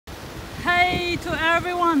Hi to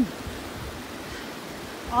everyone.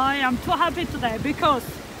 I am too happy today because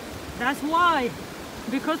that's why.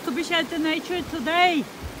 Because to be at the nature today,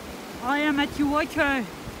 I am at Yuva Köy,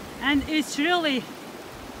 and it's really,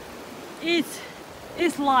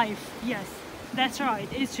 it's life. Yes, that's right.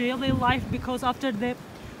 It's really life because after the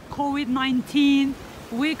COVID-19,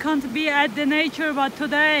 we can't be at the nature, but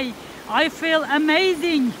today I feel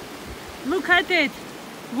amazing. Look at it.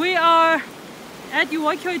 We are at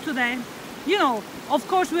Yuva Köy today. You know, of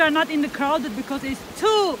course we are not in the crowded because it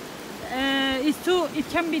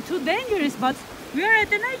can be too dangerous, but we are at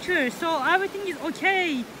the nature, so everything is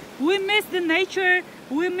okay. We miss the nature,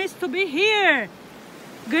 we miss to be here.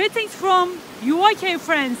 Greetings from Yuva Köy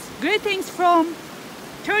friends, greetings from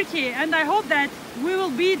Turkey, and I hope that we will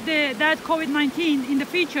beat that COVID-19 in the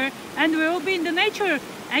future and we will be in the nature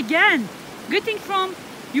again. Greetings from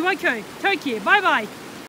Yuva Köy, Turkey. Bye bye.